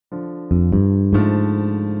Hey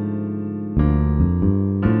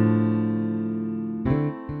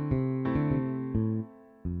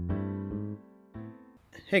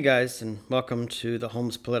guys, and welcome to the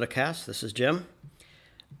Holmes Politicast. This is Jim.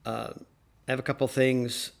 I have a couple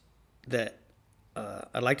things that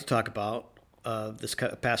I'd like to talk about this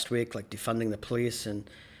past week, like defunding the police and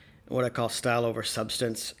what I call style over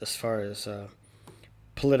substance as far as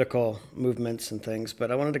political movements and things.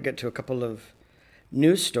 But I wanted to get to a couple of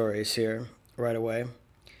news stories here right away.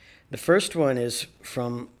 The first one is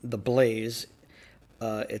from The Blaze.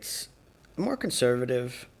 It's a more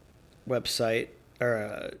conservative website.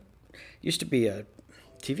 Or used to be a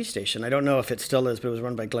TV station. I don't know if it still is, but it was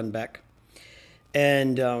run by Glenn Beck.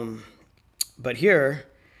 And but here,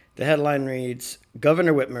 the headline reads,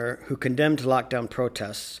 Governor Whitmer, who condemned lockdown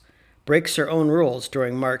protests, breaks her own rules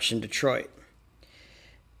during march in Detroit.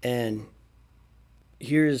 And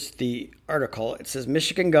here's the article. It says,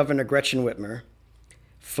 Michigan Governor Gretchen Whitmer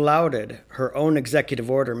flouted her own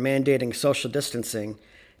executive order mandating social distancing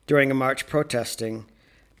during a march protesting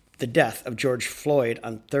the death of George Floyd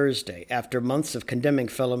on Thursday after months of condemning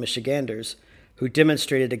fellow Michiganders who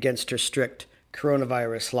demonstrated against her strict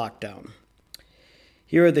coronavirus lockdown.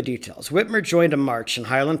 Here are the details. Whitmer joined a march in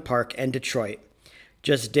Highland Park and Detroit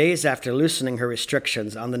just days after loosening her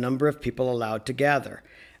restrictions on the number of people allowed to gather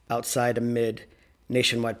outside amid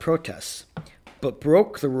nationwide protests, but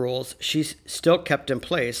broke the rules she still kept in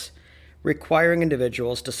place, requiring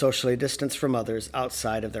individuals to socially distance from others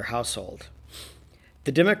outside of their household.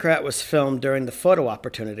 The Democrat was filmed during the photo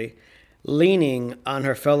opportunity, leaning on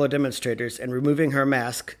her fellow demonstrators and removing her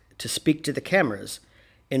mask to speak to the cameras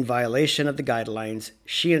in violation of the guidelines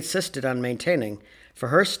she insisted on maintaining for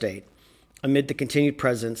her state amid the continued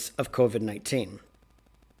presence of COVID-19.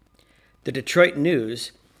 The Detroit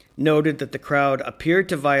News noted that the crowd appeared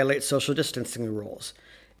to violate social distancing rules,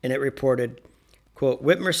 and it reported, quote,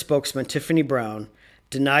 Whitmer spokesman Tiffany Brown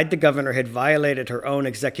denied the governor had violated her own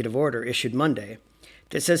executive order issued Monday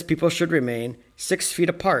that says people should remain 6 feet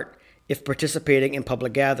apart if participating in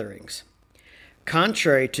public gatherings.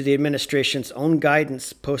 Contrary to the administration's own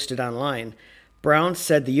guidance posted online, Brown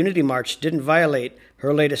said the Unity March didn't violate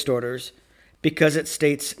her latest orders because it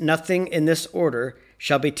states nothing in this order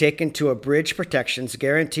shall be taken to abridge protections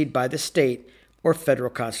guaranteed by the state or federal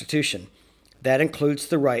constitution. That includes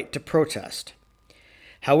the right to protest.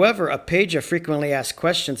 However, a page of frequently asked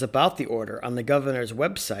questions about the order on the governor's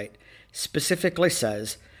website specifically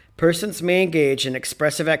says persons may engage in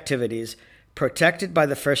expressive activities protected by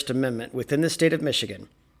the First Amendment within the state of Michigan,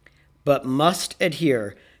 but must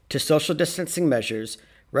adhere to social distancing measures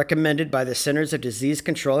recommended by the Centers of Disease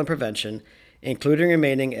Control and Prevention, including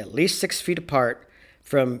remaining at least 6 feet apart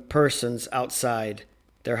from persons outside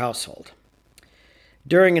their household.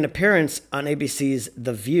 During an appearance on ABC's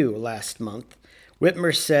The View last month,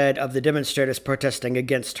 Whitmer said of the demonstrators protesting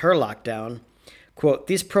against her lockdown, quote,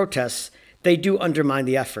 these protests, they do undermine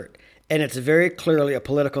the effort, and it's very clearly a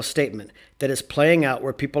political statement that is playing out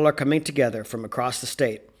where people are coming together from across the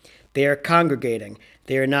state. They are congregating.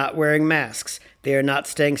 They are not wearing masks. They are not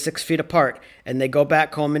staying 6 feet apart, and they go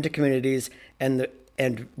back home into communities and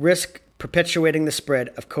risk perpetuating the spread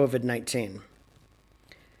of COVID-19.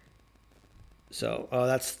 So,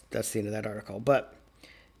 that's the end of that article. But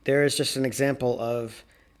there is just an example of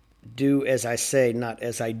do as I say, not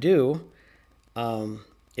as I do.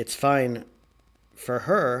 It's fine for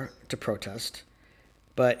her to protest,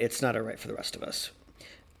 but it's not all right for the rest of us.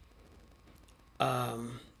 I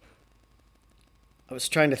was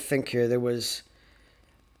trying to think here. There was,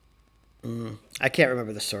 I can't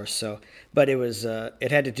remember the source. But it was,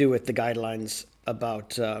 it had to do with the guidelines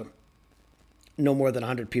about no more than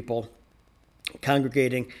 100 people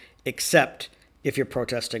congregating, except if you're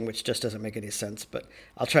protesting, which just doesn't make any sense. But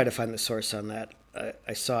I'll try to find the source on that.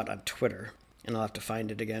 I saw it on Twitter, and I'll have to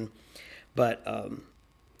find it again. But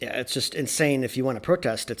yeah, it's just insane. If you want to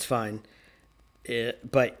protest, it's fine.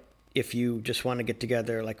 But if you just want to get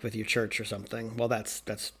together, like with your church or something, well,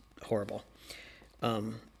 that's horrible.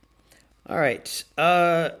 All right.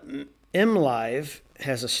 MLive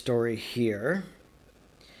has a story here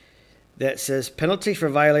that says penalty for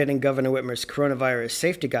violating Governor Whitmer's coronavirus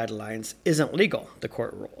safety guidelines isn't legal, the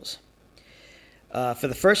court rules. For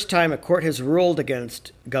the first time, a court has ruled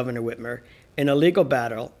against Governor Whitmer in a legal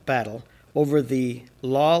battle over the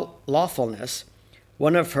lawfulness,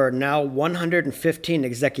 one of her now 115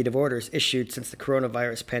 executive orders issued since the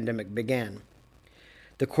coronavirus pandemic began.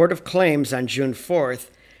 The Court of Claims on June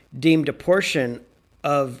 4th deemed a portion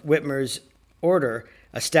of Whitmer's order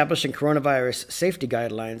establishing coronavirus safety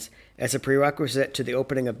guidelines as a prerequisite to the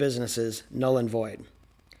opening of businesses null and void.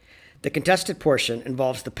 The contested portion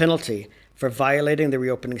involves the penalty for violating the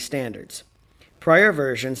reopening standards. Prior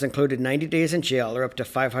versions included 90 days in jail or up to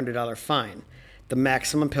 $500 fine, the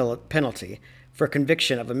maximum penalty for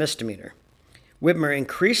conviction of a misdemeanor. Whitmer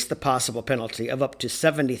increased the possible penalty of up to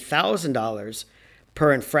 $70,000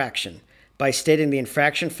 per infraction by stating the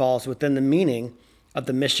infraction falls within the meaning of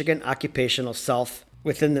the Michigan Occupational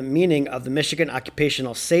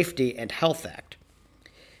Safety and Health Act.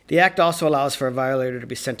 The act also allows for a violator to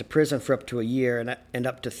be sent to prison for up to a year and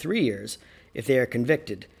up to 3 years if they are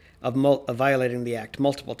convicted of violating the act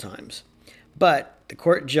multiple times. But the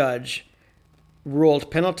court judge ruled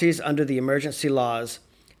penalties under the emergency laws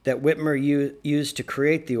that Whitmer used to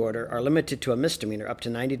create the order are limited to a misdemeanor up to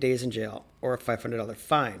 90 days in jail or a $500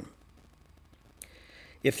 fine.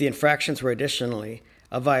 If the infractions were additionally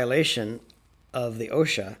a violation of the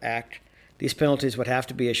OSHA Act, these penalties would have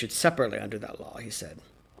to be issued separately under that law, he said.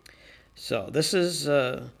 So this is,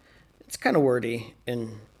 it's kind of wordy,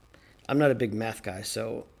 and I'm not a big math guy,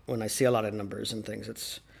 so when I see a lot of numbers and things,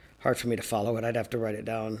 it's hard for me to follow it. I'd have to write it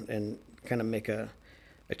down and kind of make a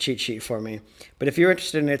cheat sheet for me. But if you're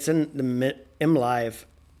interested in it, it's in the MLive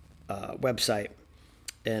website.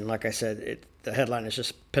 And like I said, the headline is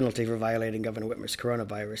just penalty for violating Governor Whitmer's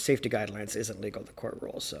coronavirus safety guidelines isn't legal, the court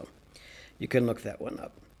rules. So you can look that one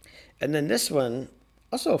up. And then this one,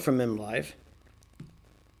 also from MLive.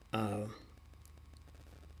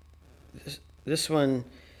 This one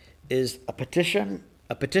is a petition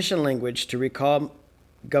language to recall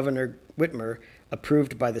Governor Whitmer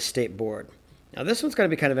approved by the state board. Now, this one's going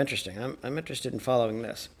to be kind of interesting. I'm interested in following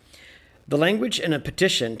this. The language in a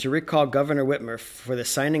petition to recall Governor Whitmer for the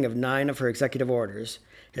signing of 9 of her executive orders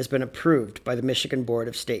has been approved by the Michigan Board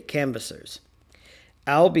of State Canvassers.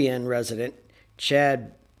 Albion resident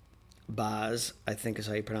Chad Baz, I think is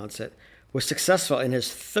how you pronounce it, was successful in his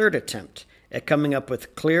 3rd attempt at coming up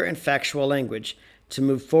with clear and factual language to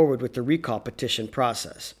move forward with the recall petition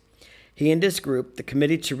process. He and his group, the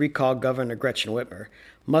Committee to Recall Governor Gretchen Whitmer,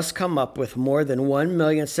 must come up with more than 1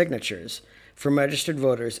 million signatures from registered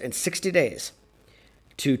voters in 60 days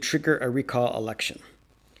to trigger a recall election.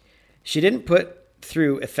 She didn't put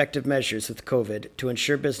through effective measures with COVID to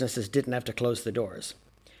ensure businesses didn't have to close the doors.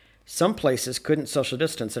 Some places couldn't social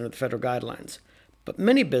distance under the federal guidelines, but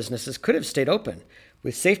many businesses could have stayed open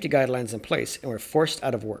with safety guidelines in place and were forced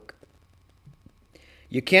out of work.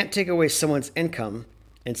 You can't take away someone's income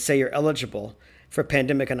and say you're eligible for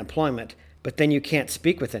pandemic unemployment, but then you can't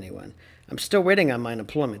speak with anyone. I'm still waiting on my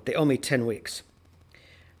unemployment. They owe me 10 weeks.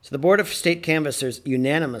 So the Board of State Canvassers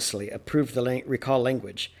unanimously approved the recall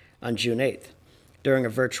language on June 8th during a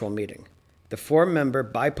virtual meeting. The 4-member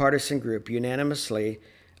bipartisan group unanimously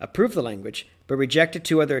approved the language, but rejected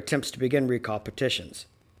 2 other attempts to begin recall petitions.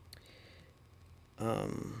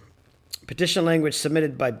 Petition language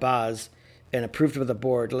submitted by Baz and approved by the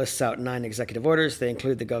board lists out 9 executive orders. They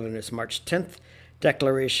include the governor's March 10th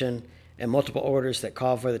declaration and multiple orders that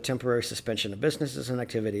call for the temporary suspension of businesses and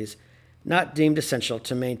activities not deemed essential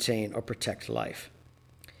to maintain or protect life.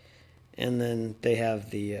 And then they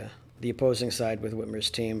have the opposing side with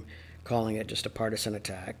Whitmer's team calling it just a partisan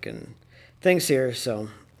attack and things here. So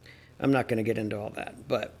I'm not going to get into all that.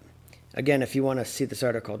 But again, if you want to see this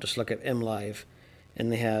article, just look at MLive,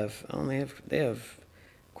 and they have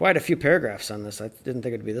quite a few paragraphs on this. I didn't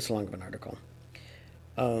think it'd be this long of an article.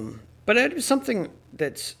 But it was something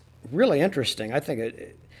that's really interesting. I think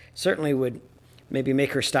it certainly would maybe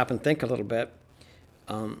make her stop and think a little bit.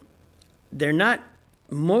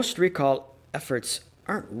 Most recall efforts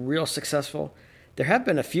aren't real successful. There have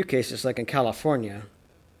been a few cases, like in California.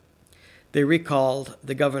 They recalled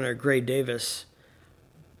the governor, Gray Davis,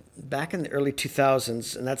 back in the early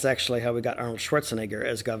 2000s, and that's actually how we got Arnold Schwarzenegger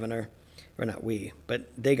as governor. Or not we, but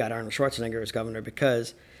they got Arnold Schwarzenegger as governor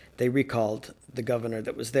because they recalled the governor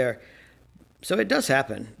that was there. So it does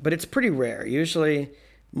happen, but it's pretty rare. Usually,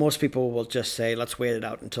 most people will just say, let's wait it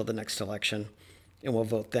out until the next election, and we'll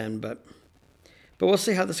vote then. But we'll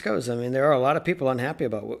see how this goes. I mean, there are a lot of people unhappy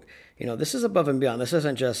about what, this is above and beyond. This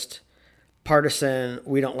isn't just partisan,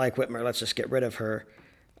 we don't like Whitmer, let's just get rid of her.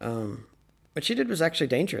 What she did was actually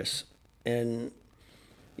dangerous. And,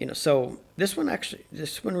 so this one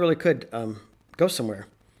really could go somewhere.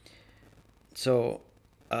 So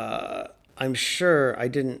I'm sure I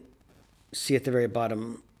didn't see at the very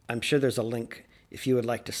bottom, I'm sure there's a link if you would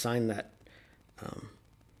like to sign that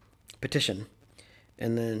petition.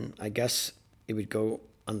 And then I guess it would go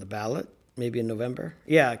on the ballot maybe in November.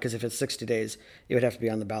 Yeah, because if it's 60 days, it would have to be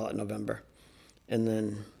on the ballot in November. And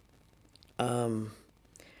then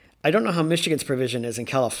I don't know how Michigan's provision is. In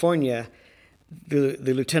California, the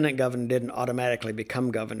lieutenant governor didn't automatically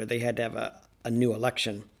become governor. They had to have a new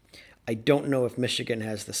election. I don't know if Michigan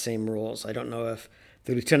has the same rules. I don't know if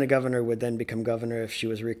the lieutenant governor would then become governor if she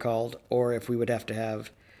was recalled, or if we would have to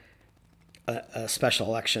have a special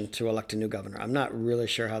election to elect a new governor. I'm not really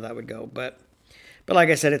sure how that would go, but like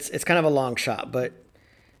I said, it's kind of a long shot, but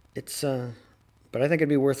it's but I think it'd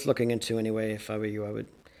be worth looking into anyway. If I were you, I would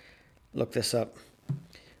look this up.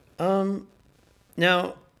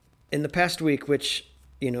 Now, in the past week, which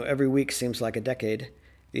every week seems like a decade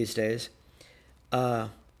these days,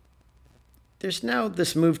 there's now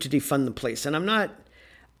this move to defund the police, and I'm not.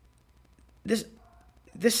 This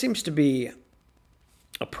seems to be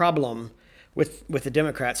a problem with the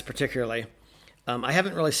Democrats particularly. I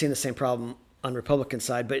haven't really seen the same problem on Republican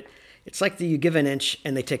side, but it's like you give an inch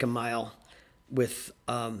and they take a mile with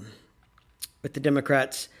the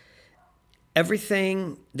Democrats.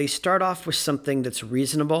 Everything, they start off with something that's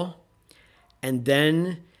reasonable, and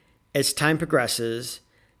then as time progresses,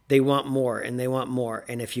 they want more and they want more.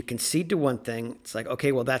 And if you concede to one thing, it's like,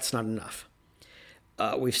 okay, well, that's not enough.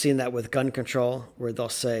 We've seen that with gun control, where they'll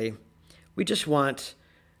say, we just want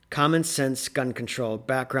common sense gun control,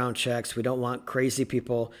 background checks. We don't want crazy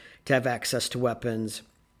people to have access to weapons.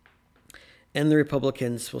 And the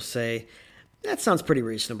Republicans will say, that sounds pretty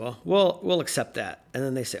reasonable. We'll accept that. And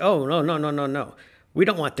then they say, oh, no. We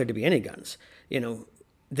don't want there to be any guns.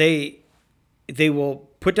 They will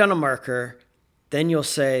put down a marker. Then you'll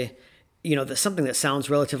say, there's something that sounds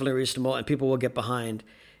relatively reasonable and people will get behind.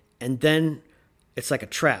 And then it's like a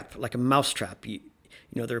trap, like a mouse trap. The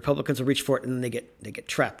Republicans will reach for it and then they get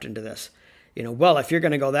trapped into this. Well, if you're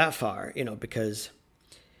going to go that far, because,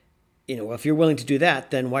 if you're willing to do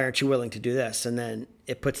that, then why aren't you willing to do this? And then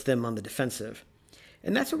it puts them on the defensive.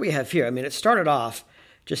 And that's what we have here. I mean, it started off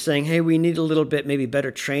just saying, hey, we need a little bit, maybe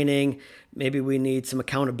better training. Maybe we need some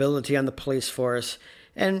accountability on the police force.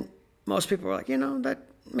 And most people were like, that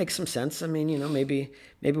makes some sense. I mean, maybe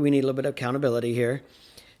we need a little bit of accountability here.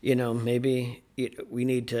 Maybe we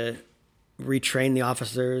need to retrain the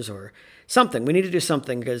officers or something. We need to do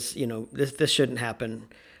something because, this shouldn't happen.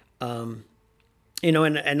 And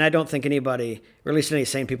I don't think anybody, or at least any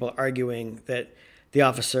sane people, are arguing that the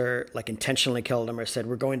officer intentionally killed him or said,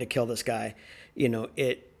 we're going to kill this guy.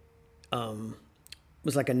 It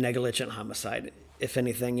was like a negligent homicide. If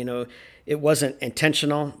anything, it wasn't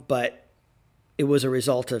intentional, but it was a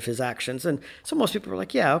result of his actions. And so most people were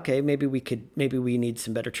like, yeah, okay, maybe we need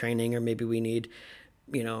some better training, or maybe we need,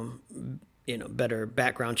 better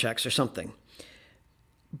background checks or something.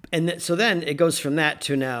 And so then it goes from that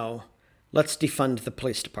to now, let's defund the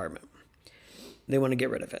police department. They want to get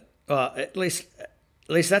rid of it. At least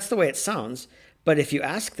that's the way it sounds. But if you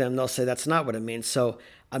ask them, they'll say that's not what it means. So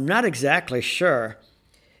I'm not exactly sure.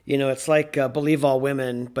 It's like believe all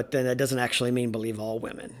women, but then it doesn't actually mean believe all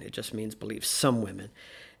women. It just means believe some women.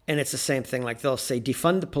 And it's the same thing. Like they'll say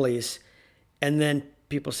defund the police, and then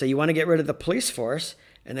people say, you want to get rid of the police force?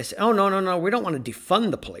 And they say, oh, no, we don't want to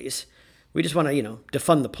defund the police. We just want to,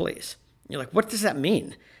 defund the police. And you're like, what does that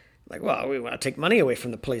mean? Like, well, we want to take money away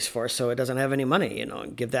from the police force so it doesn't have any money,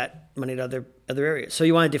 and give that money to other areas. So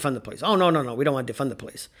you want to defund the police. Oh, no, we don't want to defund the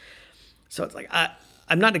police. So it's like,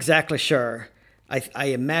 I'm not exactly sure. I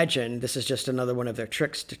imagine this is just another one of their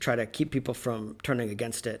tricks to try to keep people from turning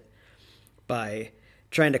against it by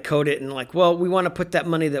trying to code it and we want to put that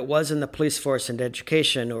money that was in the police force into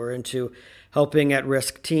education or into helping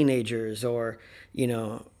at-risk teenagers or,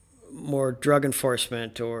 more drug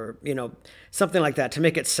enforcement or, something like that to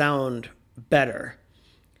make it sound better.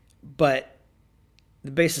 But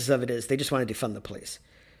the basis of it is they just want to defund the police.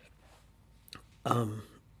 And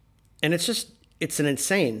it's an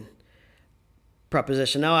insane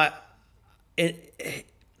proposition. Now,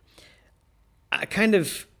 I kind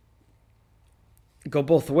of go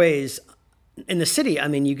both ways. In the city, I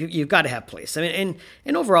mean, you've got to have police. I mean,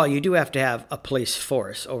 and overall, you do have to have a police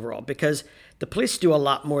force overall because the police do a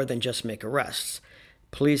lot more than just make arrests.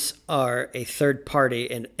 Police are a third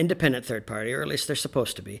party, an independent third party, or at least they're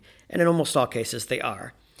supposed to be. And in almost all cases, they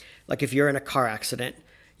are. Like if you're in a car accident,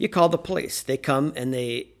 you call the police. They come and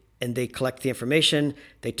they collect the information.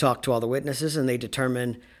 They talk to all the witnesses and they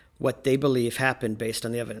determine what they believe happened based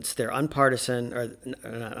on the evidence. They're unpartisan, or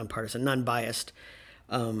not unpartisan, non-biased.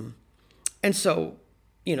 And so,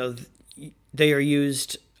 they are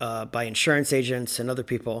used by insurance agents and other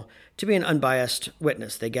people to be an unbiased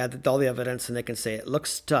witness. They gathered all the evidence and they can say, it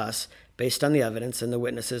looks to us, based on the evidence and the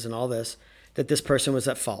witnesses and all this, that this person was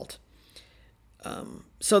at fault.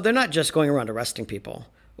 So they're not just going around arresting people,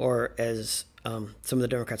 or as some of the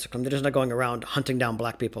Democrats are claiming, they're just not going around hunting down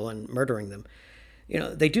black people and murdering them.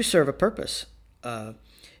 They do serve a purpose.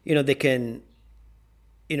 They can,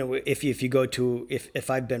 if you go to, if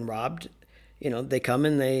I've been robbed, they come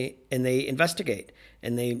and they investigate,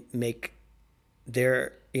 and they make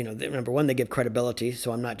their, number one, they give credibility.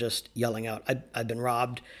 So I'm not just yelling out, I've been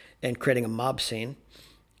robbed, and creating a mob scene.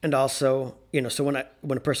 And also, so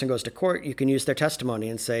when a person goes to court, you can use their testimony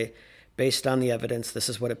and say, based on the evidence, this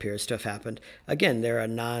is what appears to have happened. Again, they're a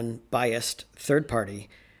non-biased third party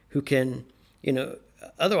who can,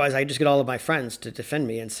 otherwise I just get all of my friends to defend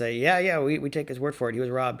me and say, yeah, we take his word for it. He was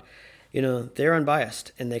robbed. They're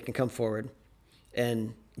unbiased, and they can come forward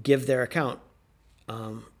and give their account.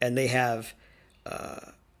 And they have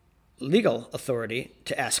legal authority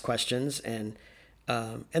to ask questions, and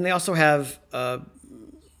they also have a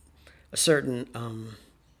certain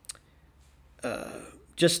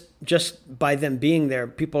just by them being there,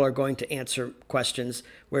 people are going to answer questions.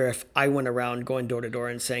 Where if I went around going door to door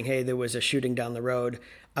and saying, hey, there was a shooting down the road,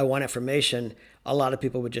 I want information, a lot of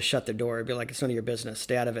people would just shut their door and be like, it's none of your business,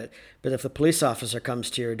 stay out of it. But if the police officer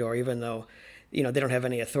comes to your door, even though they don't have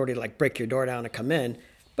any authority to like break your door down and come in,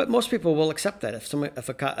 but most people will accept that.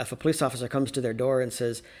 If a police officer comes to their door and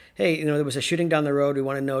says, hey, there was a shooting down the road, we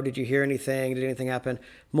want to know, did you hear anything? Did anything happen?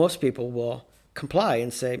 Most people will comply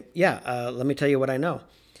and say, yeah, let me tell you what I know.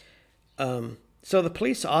 So the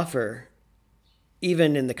police offer,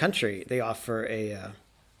 even in the country, they offer an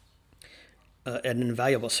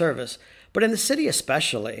invaluable service. But in the city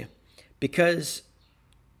especially, because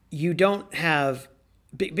you don't have,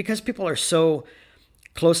 because people are so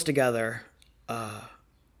close together,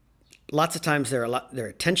 lots of times there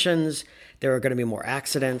are tensions, there are going to be more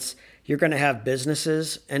accidents. You're going to have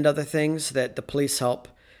businesses and other things that the police help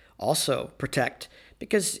also protect.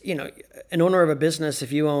 Because, an owner of a business,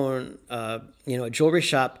 if you own, a jewelry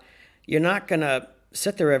shop, you're not going to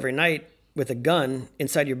sit there every night with a gun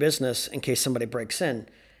inside your business in case somebody breaks in.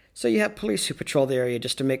 So you have police who patrol the area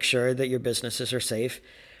just to make sure that your businesses are safe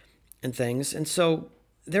and things. And so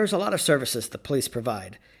there's a lot of services the police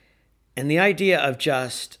provide. And the idea of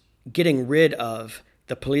just getting rid of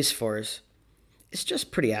the police force is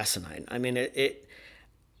just pretty asinine. I mean,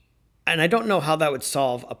 and I don't know how that would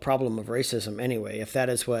solve a problem of racism anyway, if that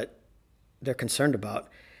is what they're concerned about.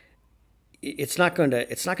 It's not going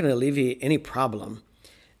to alleviate any problem.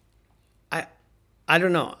 I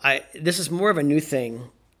don't know. This is more of a new thing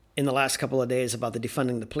in the last couple of days about the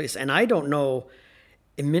defunding the police. And I don't know,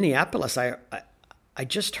 in Minneapolis, I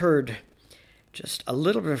just heard just a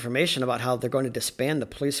little bit of information about how they're going to disband the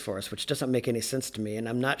police force, which doesn't make any sense to me. And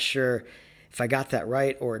I'm not sure if I got that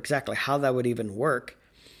right or exactly how that would even work.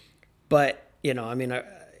 But,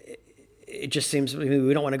 it just seems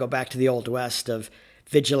we don't want to go back to the old West of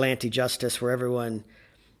vigilante justice where everyone,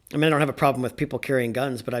 I don't have a problem with people carrying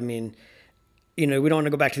guns, but we don't want to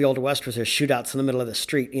go back to the old West where there's shootouts in the middle of the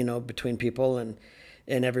street, between people and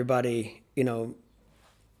everybody,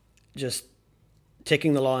 just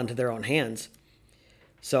taking the law into their own hands.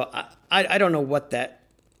 So I don't know what that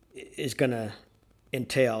is going to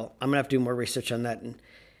entail. I'm going to have to do more research on that, and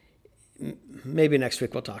maybe next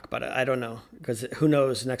week we'll talk about it. I don't know, because who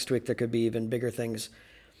knows, next week there could be even bigger things.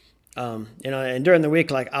 And during the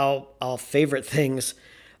week, like I'll favorite things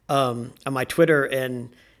on my Twitter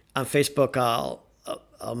and on Facebook. I'll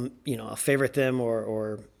favorite them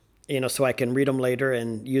or so I can read them later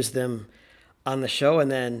and use them on the show.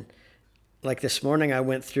 And then like this morning, I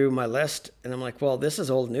went through my list and I'm like, well, this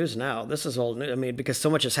is old news now. This is old news. Because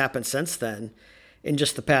so much has happened since then in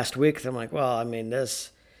just the past week. I'm like, well,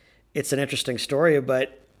 it's an interesting story,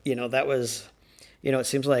 but that was, it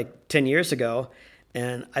seems like 10 years ago,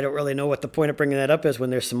 and I don't really know what the point of bringing that up is when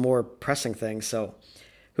there's some more pressing things. So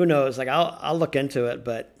who knows? Like I'll look into it,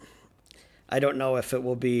 but I don't know if it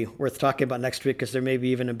will be worth talking about next week, because there may be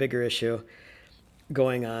even a bigger issue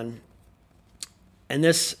going on. And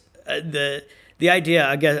this, the idea,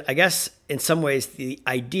 I guess in some ways, the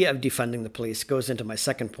idea of defunding the police goes into my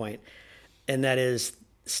second point, and that is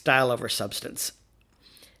style over substance.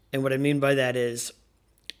 And what I mean by that is,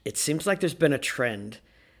 it seems like there's been a trend.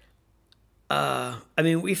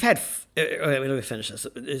 We've had, let me finish this.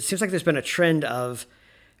 It seems like there's been a trend of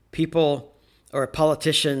people or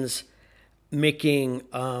politicians making,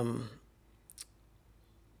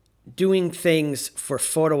 doing things for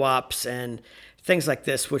photo ops and things like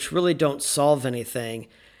this, which really don't solve anything.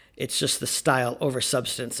 It's just the style over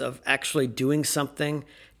substance of actually doing something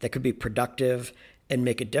that could be productive and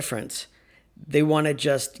make a difference. They want to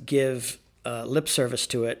just give lip service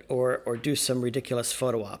to it or do some ridiculous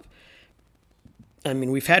photo op.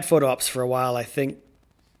 We've had photo ops for a while. I think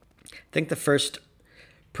the first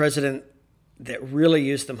president that really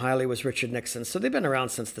used them highly was Richard Nixon. So they've been around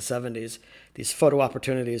since the 70s, these photo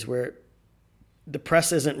opportunities where the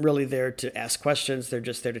press isn't really there to ask questions. They're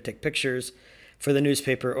just there to take pictures for the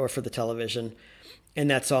newspaper or for the television. And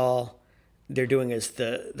that's all they're doing is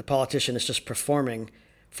the politician is just performing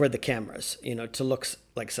for the cameras, to look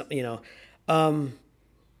like something,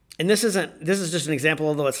 and this is just an example,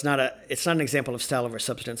 although it's not an example of style over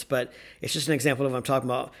substance, but it's just an example of what I'm talking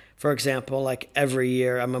about. For example, like every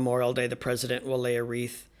year on Memorial Day, the president will lay a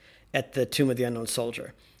wreath at the Tomb of the Unknown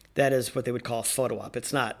Soldier. That is what they would call a photo op.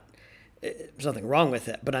 There's nothing wrong with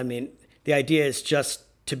it, but I mean, the idea is just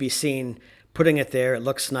to be seen putting it there. It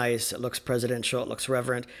looks nice. It looks presidential. It looks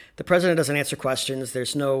reverent. The president doesn't answer questions.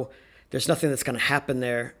 There's nothing that's going to happen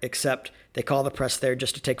there except they call the press there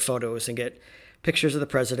just to take photos and get pictures of the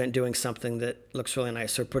president doing something that looks really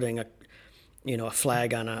nice, or putting a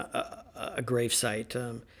flag on a grave site,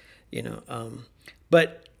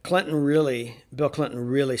 But Bill Clinton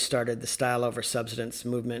really started the style over substance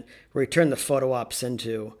movement, where he turned the photo ops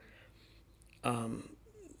into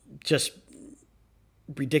just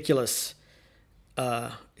ridiculous.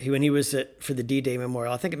 When he was for the D-Day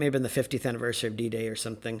memorial, I think it may have been the 50th anniversary of D-Day or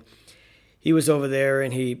something. He was over there,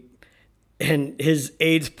 and his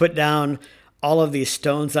aides put down all of these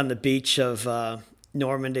stones on the beach of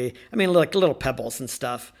Normandy. I mean, like little pebbles and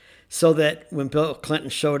stuff, so that when Bill Clinton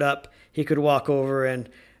showed up, he could walk over and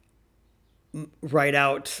write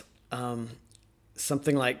out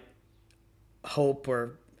something like hope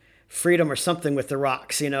or freedom or something with the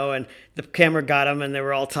rocks, and the camera got him, and they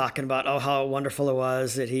were all talking about, how wonderful it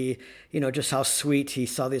was that he, just how sweet he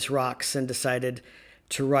saw these rocks and decided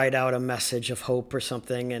to write out a message of hope or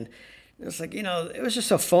something. And it was like, it was just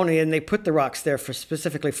so phony. And they put the rocks there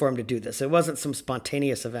specifically for him to do this. It wasn't some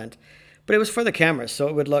spontaneous event, but it was for the cameras. So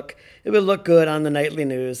it would look good on the nightly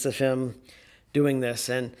news of him doing this.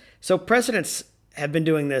 And so presidents have been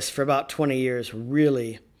doing this for about 20 years,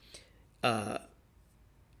 really,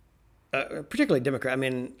 particularly Democrat. I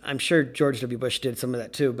mean, I'm sure George W. Bush did some of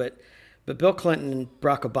that too, but Bill Clinton and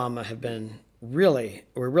Barack Obama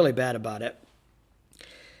were really bad about it.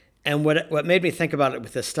 And what made me think about it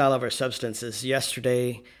with this style over substance is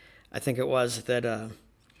yesterday, I think it was, that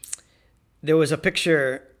there was a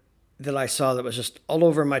picture that I saw that was just all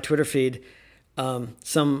over my Twitter feed,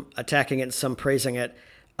 some attacking it, some praising it,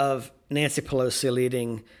 of Nancy Pelosi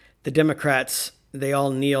leading the Democrats. They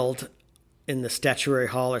all kneeled in the Statuary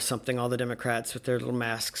Hall or something, all the Democrats with their little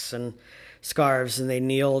masks and scarves, and they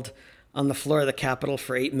kneeled on the floor of the Capitol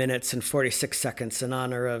for 8 minutes and 46 seconds in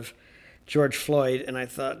honor of George Floyd. And I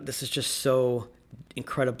thought, this is just so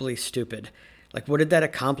incredibly stupid. Like, what did that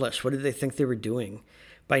accomplish? What did they think they were doing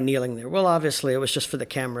by kneeling there? Well, obviously it was just for the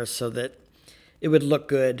cameras so that it would look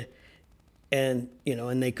good, and,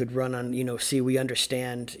 and they could run on, see, we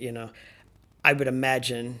understand, I would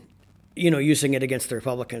imagine, using it against the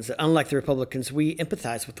Republicans. Unlike the Republicans, we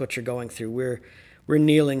empathize with what you're going through. We're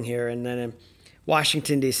kneeling here. And then in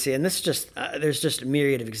Washington, D.C., and this is just, there's just a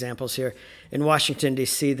myriad of examples here. In Washington,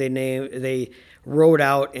 D.C., they wrote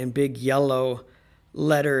out in big yellow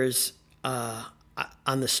letters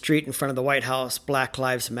on the street in front of the White House, Black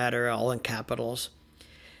Lives Matter, all in capitals.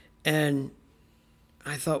 And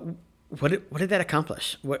I thought, what did that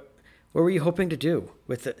accomplish? What were you hoping to do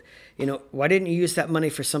with it? Why didn't you use that money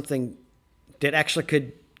for something that actually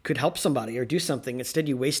could help somebody or do something? Instead,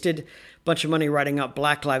 you wasted a bunch of money writing out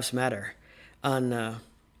Black Lives Matter on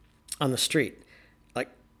the street. Like,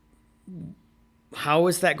 how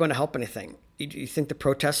is that going to help anything? You think the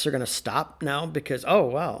protests are going to stop now because, oh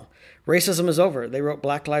wow, racism is over? They wrote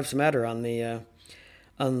Black Lives Matter on the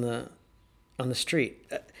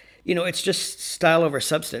street. It's just style over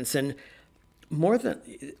substance. And one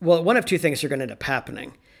of two things are going to end up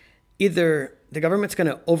happening. Either the government's going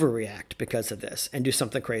to overreact because of this and do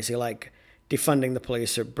something crazy like defunding the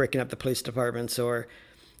police or breaking up the police departments or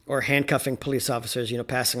handcuffing police officers,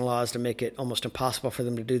 passing laws to make it almost impossible for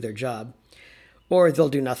them to do their job, or they'll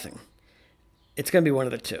do nothing. It's going to be one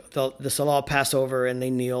of the two. This will all pass over, and they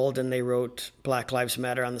kneeled and they wrote Black Lives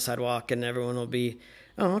Matter on the sidewalk, and everyone will be,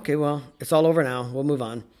 oh, okay, well, it's all over now. We'll move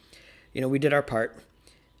on. We did our part.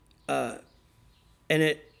 And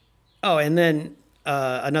then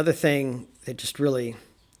another thing that really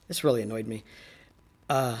annoyed me.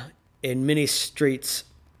 In many streets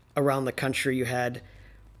around the country, you had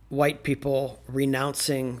white people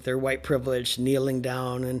renouncing their white privilege, kneeling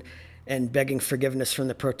down and begging forgiveness from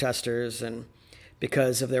the protesters and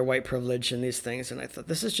because of their white privilege and these things. And I thought,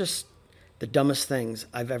 this is just the dumbest things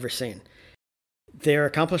I've ever seen. They're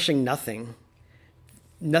accomplishing nothing.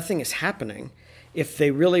 Nothing is happening. If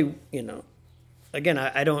they really, again,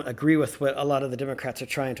 I don't agree with what a lot of the Democrats are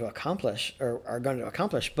trying to accomplish or are going to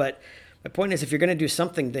accomplish. But my point is, if you're going to do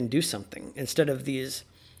something, then do something instead of these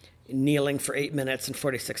kneeling for 8 minutes and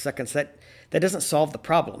 46 seconds. That doesn't solve the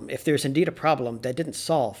problem. If there's indeed a problem, that didn't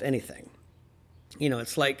solve anything.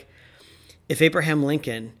 It's like if Abraham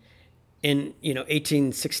Lincoln in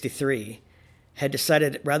 1863 had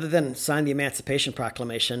decided, rather than sign the Emancipation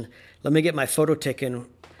Proclamation, let me get my photo taken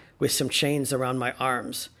with some chains around my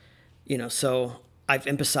arms, so I've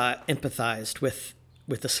empathized with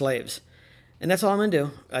the slaves. And that's all I'm going to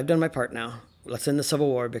do. I've done my part now. Let's end the Civil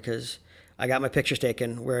War because I got my pictures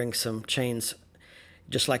taken wearing some chains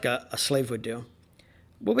just like a slave would do.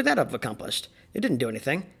 What would that have accomplished? It didn't do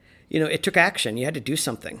anything. It took action. You had to do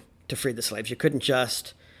something to free the slaves. You couldn't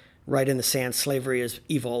just write in the sand slavery is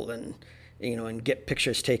evil and get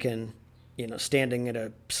pictures taken, standing at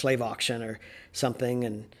a slave auction or something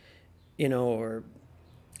and, or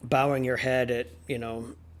bowing your head at,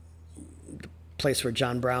 the place where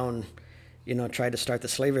John Brown, tried to start the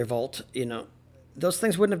slave revolt. Those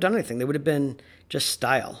things wouldn't have done anything. They would have been just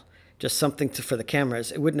style, just something for the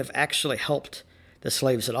cameras. It wouldn't have actually helped the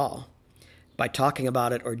slaves at all by talking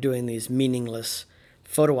about it or doing these meaningless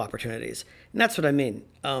photo opportunities. And that's what I mean.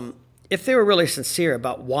 If they were really sincere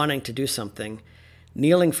about wanting to do something,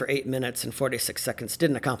 kneeling for 8 minutes and 46 seconds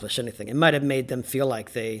didn't accomplish anything. It might have made them feel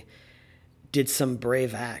like they did some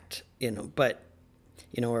brave act, but,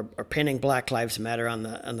 or painting Black Lives Matter on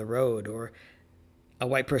the road, or a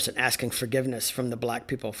white person asking forgiveness from the black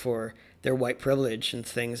people for their white privilege and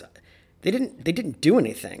things. They didn't do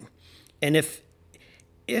anything. And if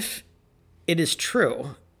it is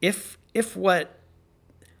true, if what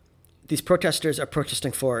these protesters are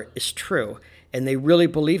protesting for is true, and they really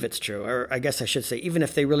believe it's true, or I guess I should say, even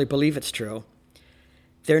if they really believe it's true,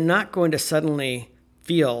 they're not going to suddenly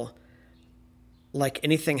feel like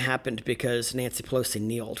anything happened because Nancy Pelosi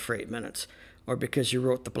kneeled for 8 minutes or because you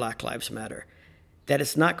wrote the Black Lives Matter. That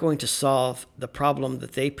is not going to solve the problem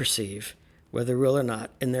that they perceive, whether real or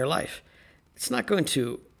not, in their life. It's not going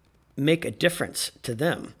to make a difference to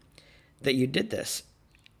them that you did this.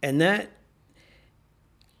 And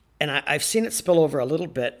I've seen it spill over a little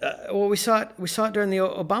bit. We saw it during the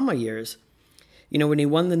Obama years. When he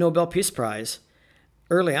won the Nobel Peace Prize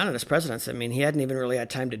early on in his presidency. I mean, he hadn't even really had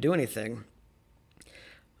time to do anything.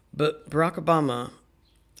 But Barack Obama,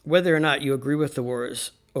 whether or not you agree with the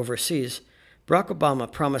wars overseas, Barack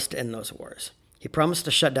Obama promised to end those wars. He promised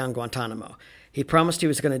to shut down Guantanamo. He promised he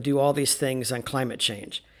was going to do all these things on climate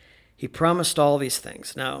change. He promised all these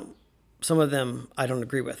things. Now, some of them I don't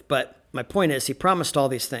agree with, but my point is he promised all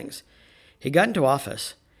these things. He got into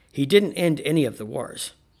office. He didn't end any of the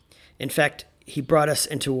wars. In fact, he brought us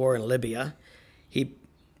into war in Libya. He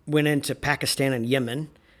went into Pakistan and Yemen.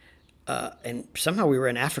 And somehow we were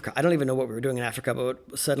in Africa. I don't even know what we were doing in Africa,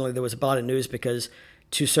 but suddenly there was a lot of news because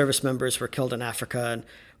 2 service members were killed in Africa and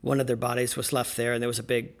one of their bodies was left there. And there was a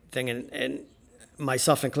big thing. And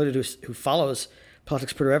myself included, who follows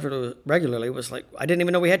politics pretty regularly, was like, I didn't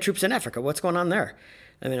even know we had troops in Africa. What's going on there?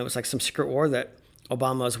 I mean, it was like some secret war that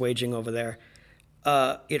Obama was waging over there.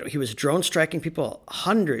 He was drone striking people.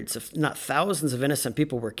 Hundreds, if not thousands of innocent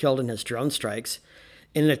people were killed in his drone strikes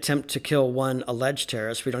in an attempt to kill one alleged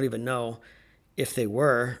terrorist. We don't even know if they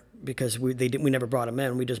were, because we never brought him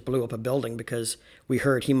in. We just blew up a building because we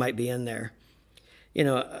heard he might be in there. In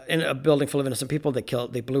a building full of innocent people,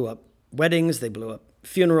 they blew up weddings, they blew up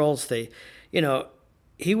funerals. But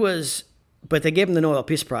they gave him the Nobel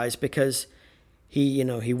Peace Prize because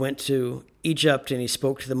he went to Egypt and he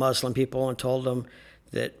spoke to the Muslim people and told them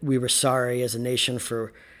that we were sorry as a nation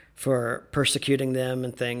for persecuting them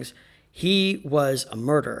and things. He was a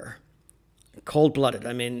murderer, cold-blooded.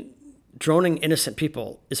 I mean, droning innocent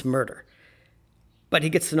people is murder. But he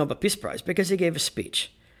gets the Nobel Peace Prize because he gave a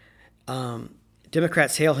speech.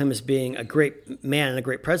 Democrats hail him as being a great man and a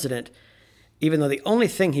great president, even though the only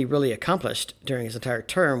thing he really accomplished during his entire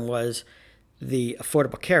term was the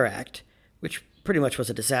Affordable Care Act, which pretty much was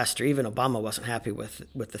a disaster. Even Obama wasn't happy with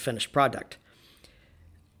the finished product.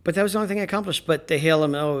 But that was the only thing he accomplished. But they hail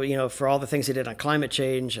him, for all the things he did on climate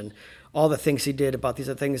change and all the things he did about these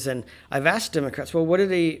other things. And I've asked Democrats, well,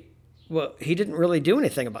 he didn't really do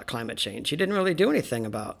anything about climate change. He didn't really do anything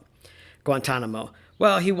about Guantanamo.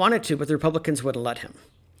 Well, he wanted to, but the Republicans wouldn't let him.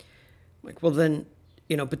 Like, well, then,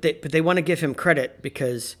 but they want to give him credit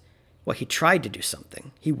because, well, he tried to do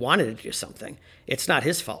something. He wanted to do something. It's not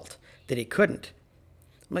his fault that he couldn't.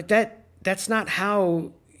 I'm like, that's not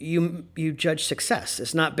how you judge success.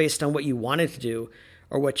 It's not based on what you wanted to do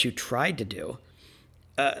or what you tried to do.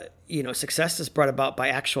 Success is brought about by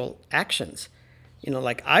actual actions.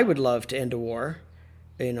 Like I would love to end a war.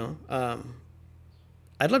 I'd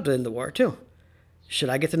love to end the war too. Should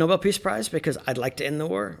I get the Nobel Peace Prize because I'd like to end the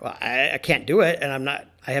war? Well, I can't do it, and I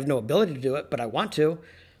have no ability to do it, but I want to.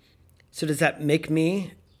 So does that make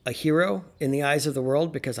me a hero in the eyes of the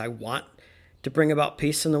world because I want to bring about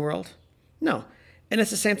peace in the world? No. And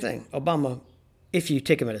it's the same thing. Obama, if you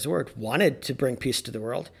take him at his word, wanted to bring peace to the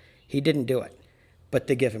world. He didn't do it, but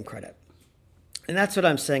they give him credit. And that's what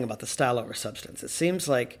I'm saying about the style over substance. It seems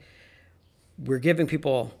like we're giving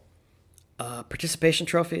people participation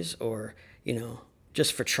trophies or,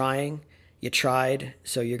 just for trying. You tried,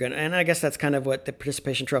 so you're going to, and I guess that's kind of what the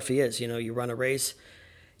participation trophy is. You run a race,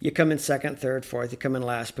 you come in second, third, fourth, you come in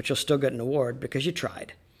last, but you'll still get an award because you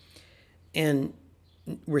tried. And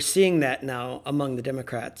we're seeing that now among the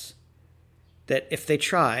Democrats, that if they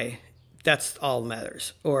try, that's all that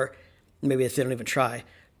matters. Or maybe if they don't even try,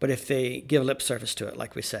 but if they give lip service to it,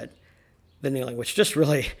 like we said, the kneeling, which just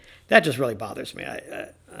really bothers me.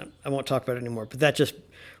 I won't talk about it anymore, but that just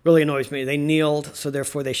really annoys me. They kneeled, so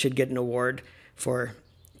therefore they should get an award for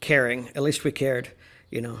caring. At least we cared.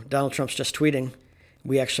 Donald Trump's just tweeting.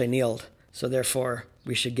 We actually kneeled, so therefore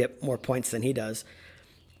we should get more points than he does.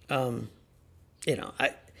 I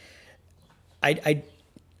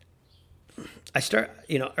start,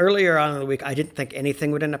 earlier on in the week, I didn't think anything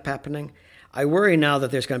would end up happening. I worry now that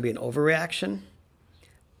there's going to be an overreaction,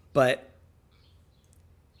 but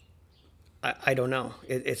I don't know.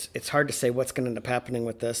 It's hard to say what's going to end up happening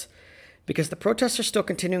with this because the protests are still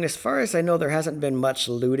continuing. As far as I know, there hasn't been much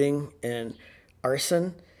looting and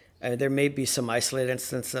arson. There may be some isolated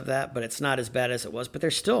instances of that, but it's not as bad as it was. But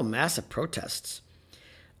there's still massive protests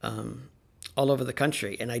all over the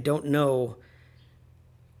country. And I don't know.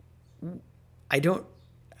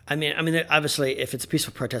 Obviously, if it's a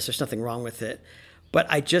peaceful protest, there's nothing wrong with it. But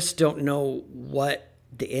I just don't know what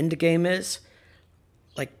the end game is.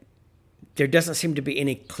 Like, there doesn't seem to be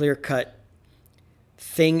any clear-cut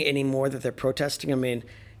thing anymore that they're protesting.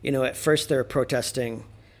 At first they were protesting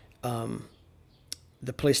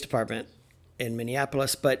the police department in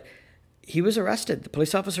Minneapolis, but he was arrested. The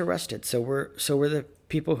police officer arrested. So were the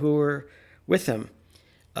people who were with him.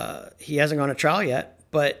 He hasn't gone to trial yet,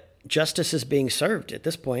 but justice is being served at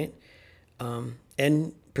this point,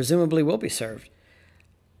 and presumably will be served.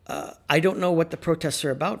 I don't know what the protests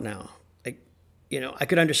are about now. I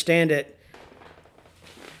could understand it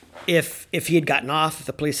if he had gotten off, if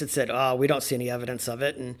the police had said, "Oh, we don't see any evidence of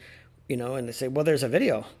it," and they say, "Well, there's a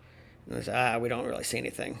video," and they say, "We don't really see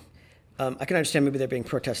anything." I can understand maybe there being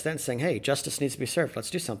protests then saying, "Hey, justice needs to be served.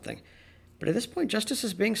 Let's do something." But at this point, justice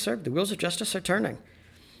is being served. The wheels of justice are turning.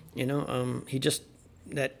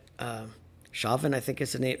 Chauvin, I think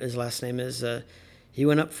his last name is. He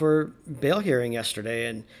went up for bail hearing yesterday,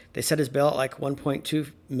 and they set his bail at like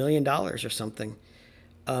 $1.2 million or something.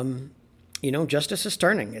 Justice is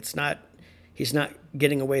turning. He's not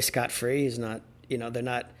getting away scot-free. He's not, they're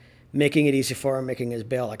not making it easy for him, making his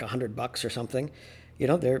bail like $100 or something.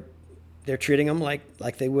 They're treating him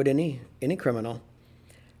like they would any criminal.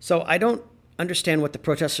 So I don't understand what the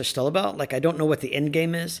protests are still about. Like, I don't know what the end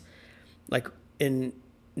game is. Like in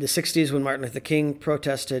the 60s when Martin Luther King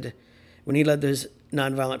protested, when he led his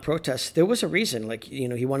nonviolent protests, there was a reason. Like,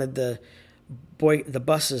 he wanted the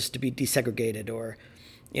buses to be desegregated, or,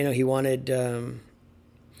 he wanted, some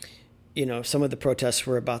of the protests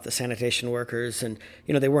were about the sanitation workers, and,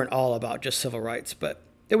 they weren't all about just civil rights, but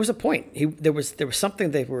there was a point. There was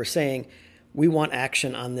something they were saying, we want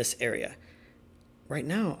action on this area. Right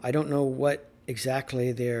now, I don't know what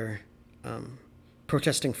exactly they're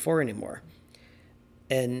protesting for anymore.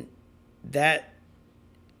 And that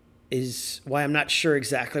is why I'm not sure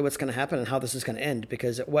exactly what's going to happen and how this is going to end,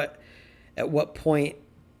 because at what point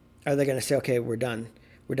are they going to say, okay, we're done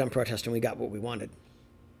protesting, we got what we wanted?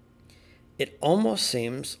 It almost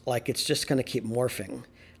seems like it's just going to keep morphing,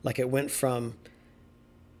 like it went from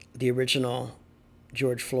the original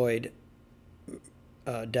George Floyd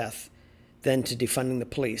death, then to defunding the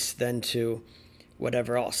police, then to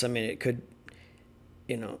whatever else. It could,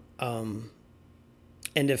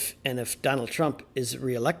 and if Donald Trump is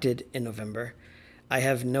reelected in November, I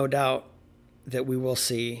have no doubt that we will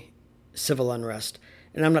see civil unrest.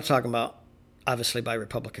 And I'm not talking about, obviously, by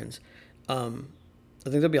Republicans. I think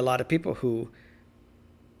there'll be a lot of people who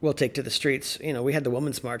will take to the streets. We had the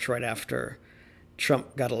Women's March right after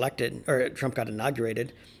Trump got elected, or Trump got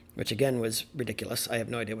inaugurated, which again was ridiculous. I have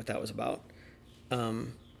no idea what that was about.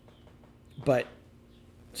 But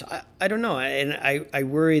so I don't know. And I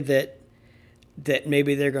worry that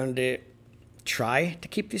maybe they're going to try to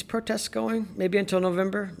keep these protests going, maybe until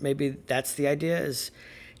November. Maybe that's the idea, is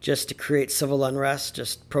just to create civil unrest,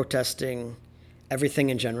 just protesting everything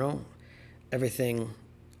in general, everything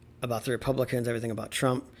about the Republicans, everything about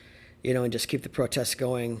Trump, and just keep the protests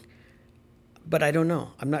going. But I don't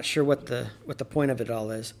know. I'm not sure what the point of it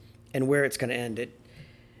all is and where it's going to end.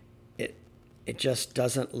 it just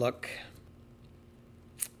doesn't look,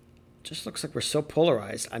 just looks like we're so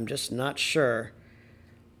polarized. I'm just not sure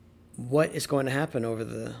what is going to happen over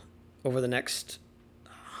the next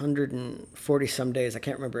 140 some days. I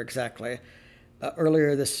can't remember exactly.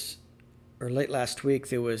 Earlier this or late last week,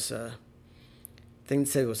 there was a thing that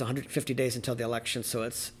said it was 150 days until the election, so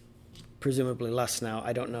it's presumably less now.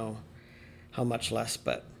 I don't know how much less,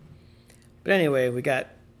 but anyway, we got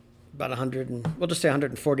about 100 and we'll just say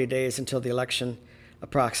 140 days until the election,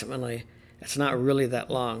 approximately. It's not really that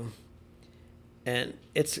long, and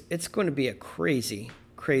it's going to be a crazy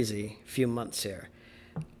few months here.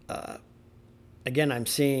 Again, I'm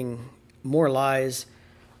seeing more lies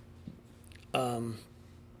about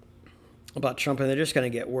Trump, and they're just going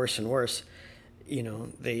to get worse and worse. You know,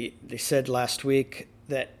 they said last week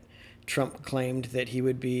that Trump claimed that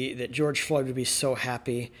that George Floyd would be so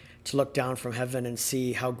happy to look down from heaven and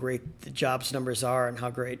see how great the jobs numbers are and how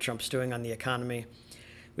great Trump's doing on the economy,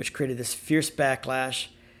 which created this fierce backlash.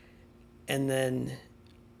 And then,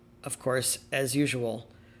 of course, as usual,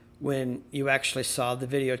 when you actually saw the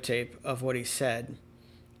videotape of what he said,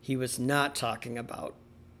 he was not talking about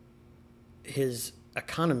his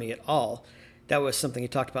economy at all. That was something he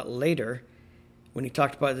talked about later. When he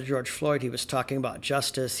talked about the George Floyd, he was talking about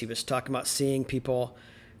justice. He was talking about seeing people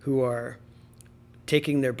who are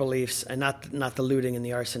taking their beliefs, and not the looting and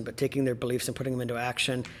the arson, but taking their beliefs and putting them into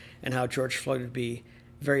action, and how George Floyd would be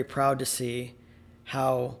very proud to see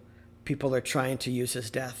how people are trying to use his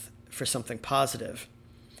death for something positive.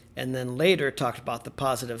 And then later talked about the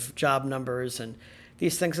positive job numbers and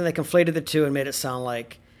these things, and they conflated the two and made it sound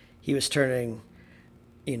like he was turning,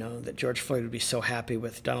 that George Floyd would be so happy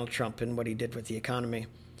with Donald Trump and what he did with the economy.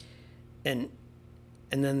 And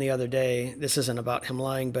then the other day, this isn't about him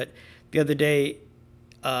lying, but the other day,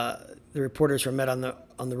 the reporters were met on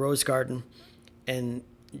the Rose Garden, and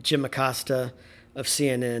Jim Acosta of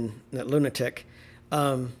CNN, that lunatic,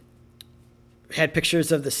 had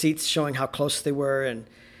pictures of the seats showing how close they were, and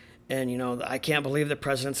I can't believe the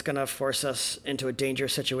president's going to force us into a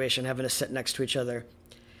dangerous situation having to sit next to each other.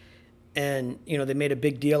 And they made a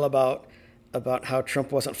big deal about how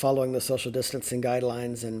Trump wasn't following the social distancing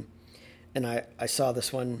guidelines, and I saw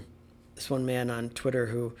this one man on Twitter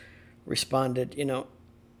who responded.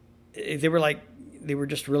 They were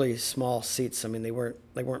just really small seats. I mean, they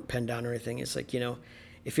weren't pinned down or anything. It's like,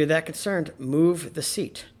 if you're that concerned, move the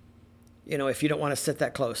seat. If you don't want to sit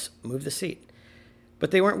that close, move the seat.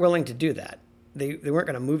 But they weren't willing to do that. They weren't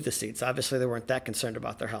going to move the seats. Obviously, they weren't that concerned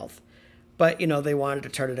about their health. But, they wanted to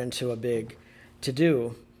turn it into a big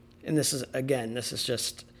to-do. And this is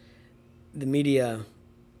just, the media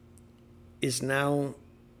is now,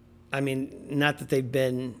 not that they've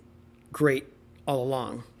been great all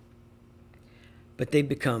along, but they've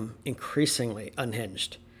become increasingly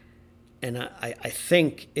unhinged. And I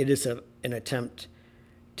think it is an attempt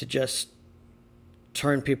to just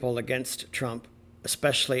turn people against Trump,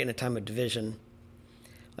 especially in a time of division,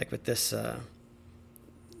 like with this.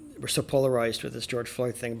 We're so polarized with this George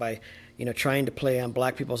Floyd thing by, trying to play on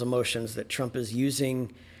black people's emotions, that Trump is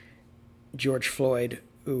using George Floyd,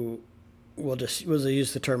 who we'll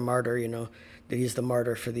use the term martyr, that he's the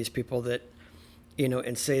martyr for these people, that,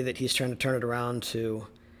 and say that he's trying to turn it around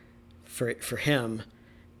for him,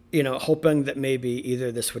 hoping that maybe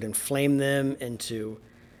either this would inflame them into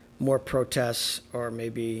more protests, or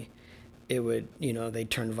maybe it would,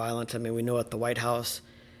 they'd turn violent. We know at the White House,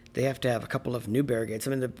 they have to have a couple of new barricades.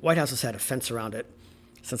 The White House has had a fence around it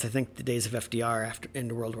since I think the days of FDR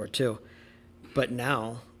into World War II. But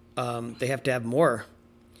now they have to have more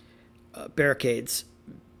barricades.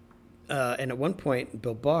 And at one point,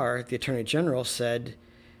 Bill Barr, the Attorney General, said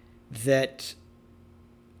that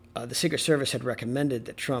the Secret Service had recommended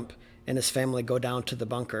that Trump and his family go down to the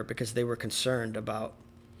bunker because they were concerned about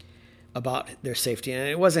their safety. And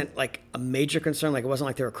it wasn't like a major concern, like it wasn't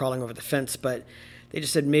like they were crawling over the fence, but they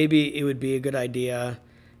just said maybe it would be a good idea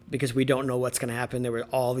because we don't know what's going to happen. There were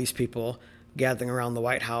all these people gathering around the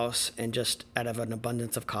White House, and just out of an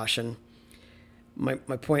abundance of caution. My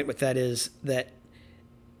point with that is that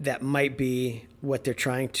might be what they're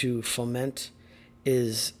trying to foment,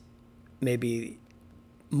 is maybe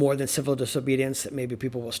more than civil disobedience, that maybe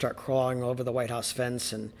people will start crawling over the White House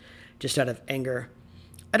fence and just out of anger.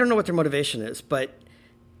 I don't know what their motivation is, but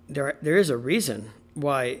there is a reason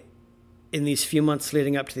why in these few months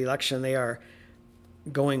leading up to the election, they are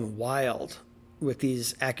going wild with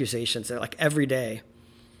these accusations. They're like every day,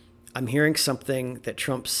 I'm hearing something that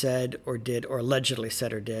Trump said or did, or allegedly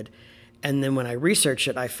said or did. And then when I research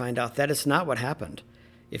it, I find out that is not what happened.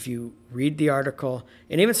 If you read the article,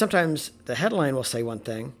 and even sometimes the headline will say one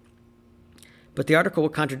thing, but the article will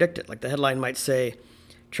contradict it. Like the headline might say,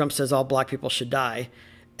 Trump says all black people should die.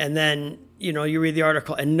 And then, you read the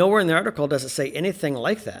article, and nowhere in the article does it say anything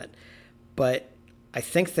like that. But I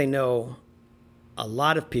think they know a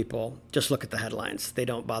lot of people just look at the headlines. They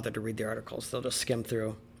don't bother to read the articles. They'll just skim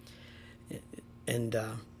through. And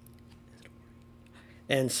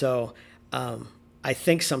so I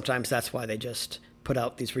think sometimes that's why they just put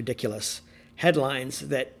out these ridiculous headlines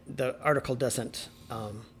that the article doesn't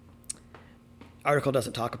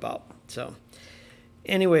talk about. So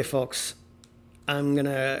anyway, folks, I'm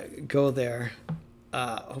gonna go there.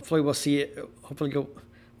 Hopefully we'll see you.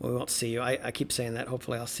 We won't see you. I keep saying that.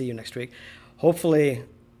 Hopefully I'll see you next week. Hopefully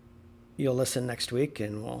you'll listen next week,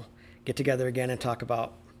 and we'll get together again and talk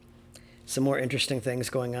about some more interesting things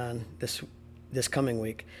going on this coming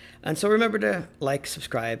week. And so remember to like,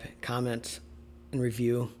 subscribe, comment, and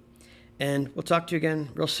review. And we'll talk to you again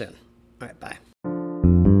real soon. All right, bye.